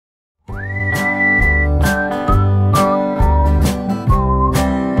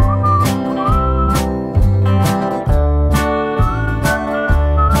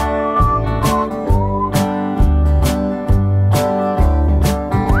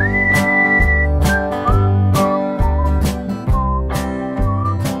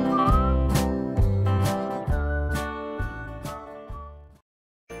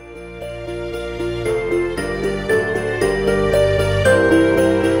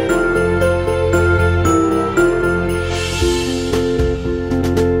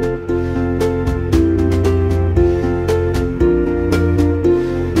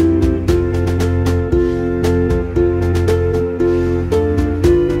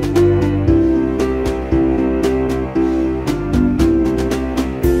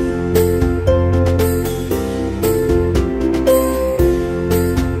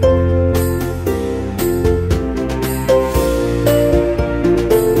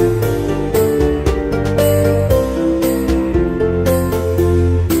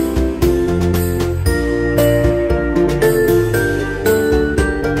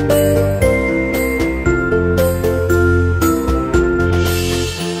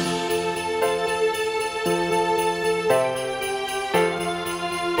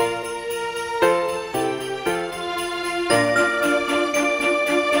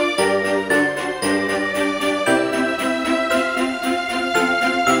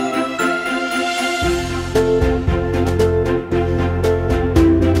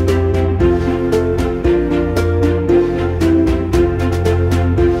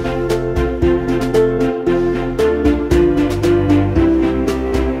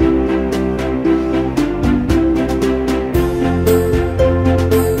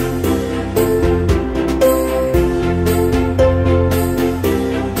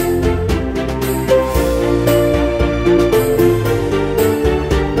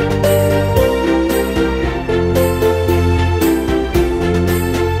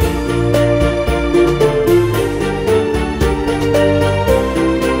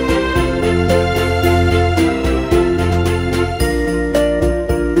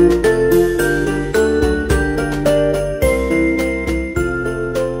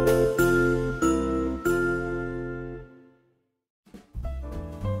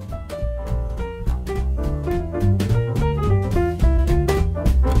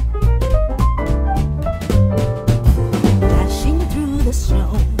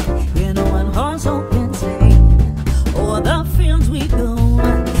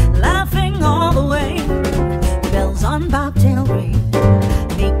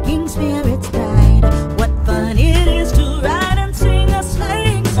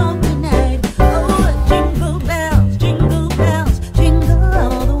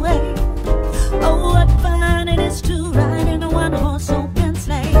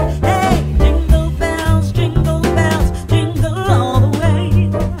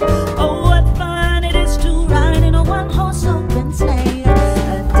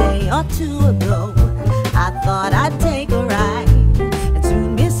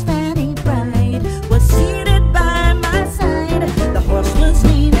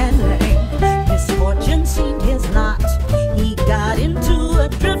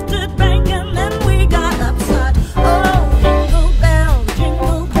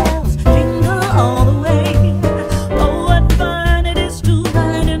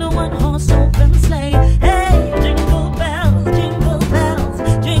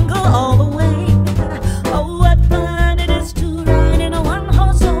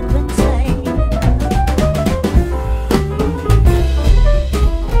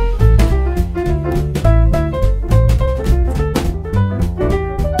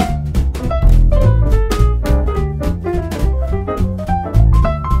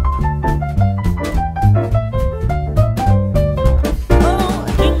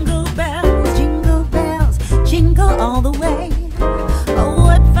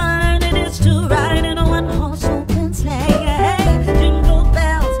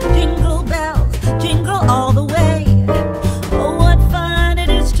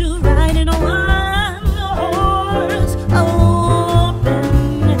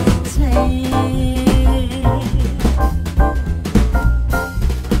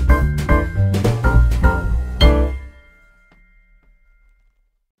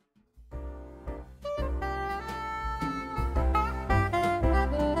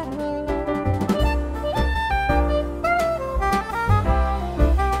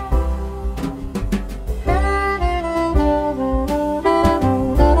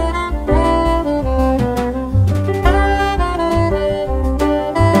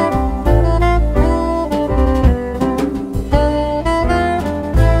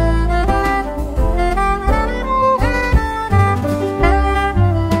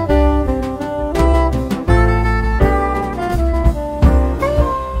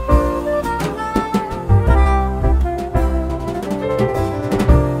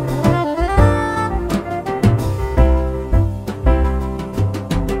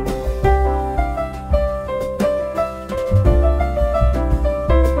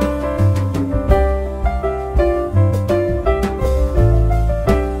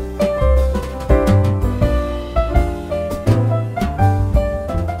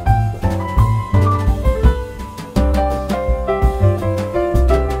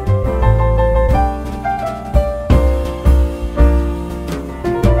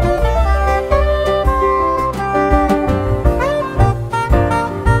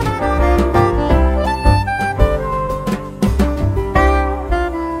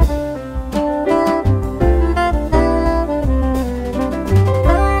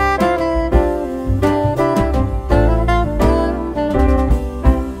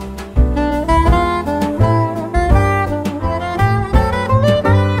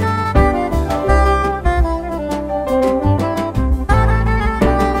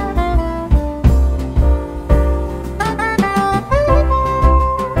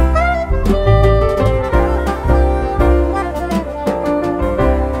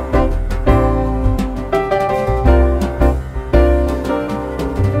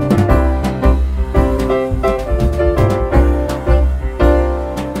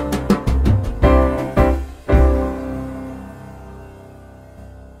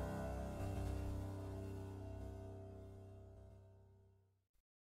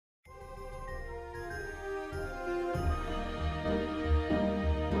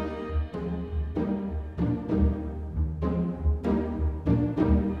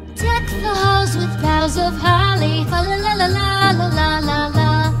boughs of holly. Fa la la la la la la la la.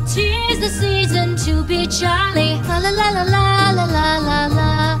 'Tis the season to be jolly. Fa la la la la la la la la.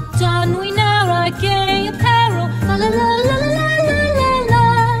 Don we now our gay apparel. Fa la la la la la la la la.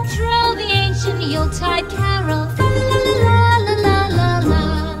 Troll the ancient Yuletide carol. Fa la la la la la la la.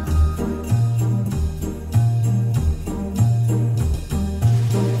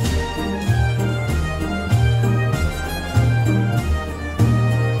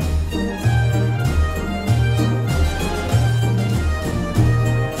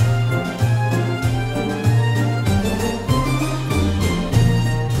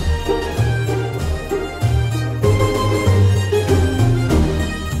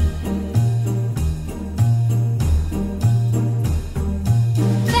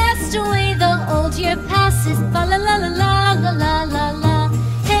 Passes, fa la la la la la la la la.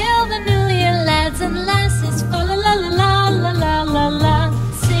 Hail the New Year, lads and lasses, fa la la la la la la la la.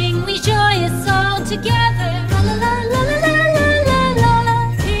 Sing we joyous all together, fa la la la la la la la la.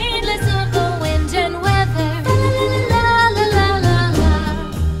 Heedless of the wind and weather, fa la la la la la la la.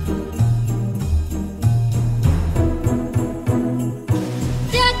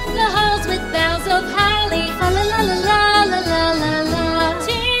 Deck the halls with boughs of holly, fa la la la la la la la la.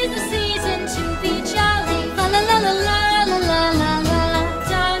 'Tis the season to be jolly. La la la la la la la la.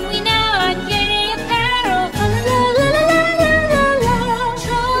 Don we now our gay apparel. La la la la la la la la.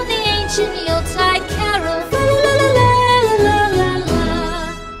 Troll the ancient Yuletide carol. La la la la la la la la.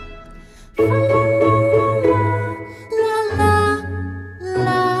 La la la la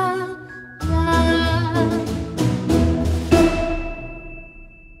la.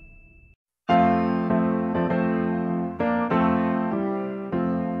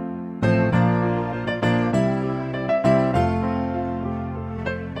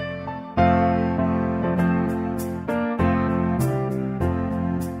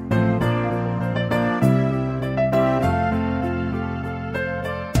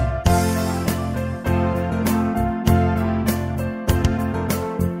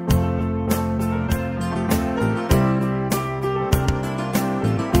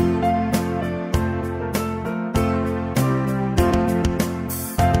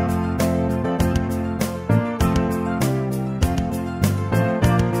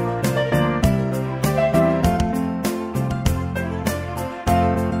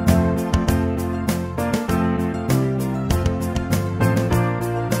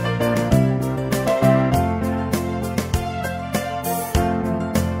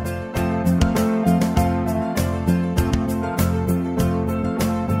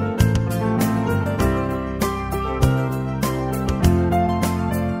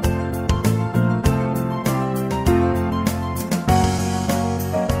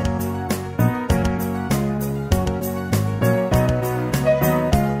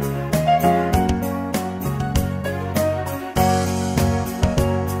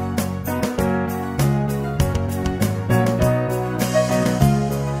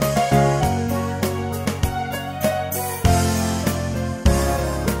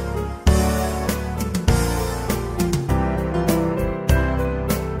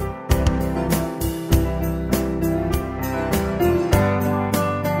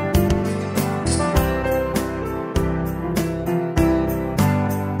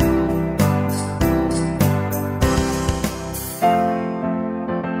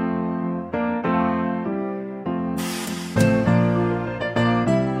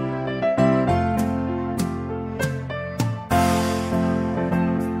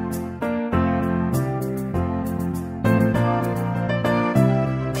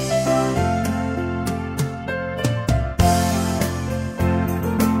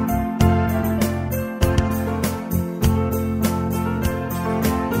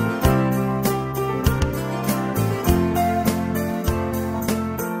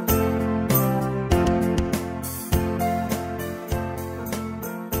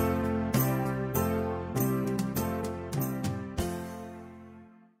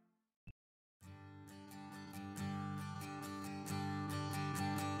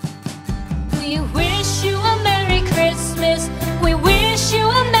 We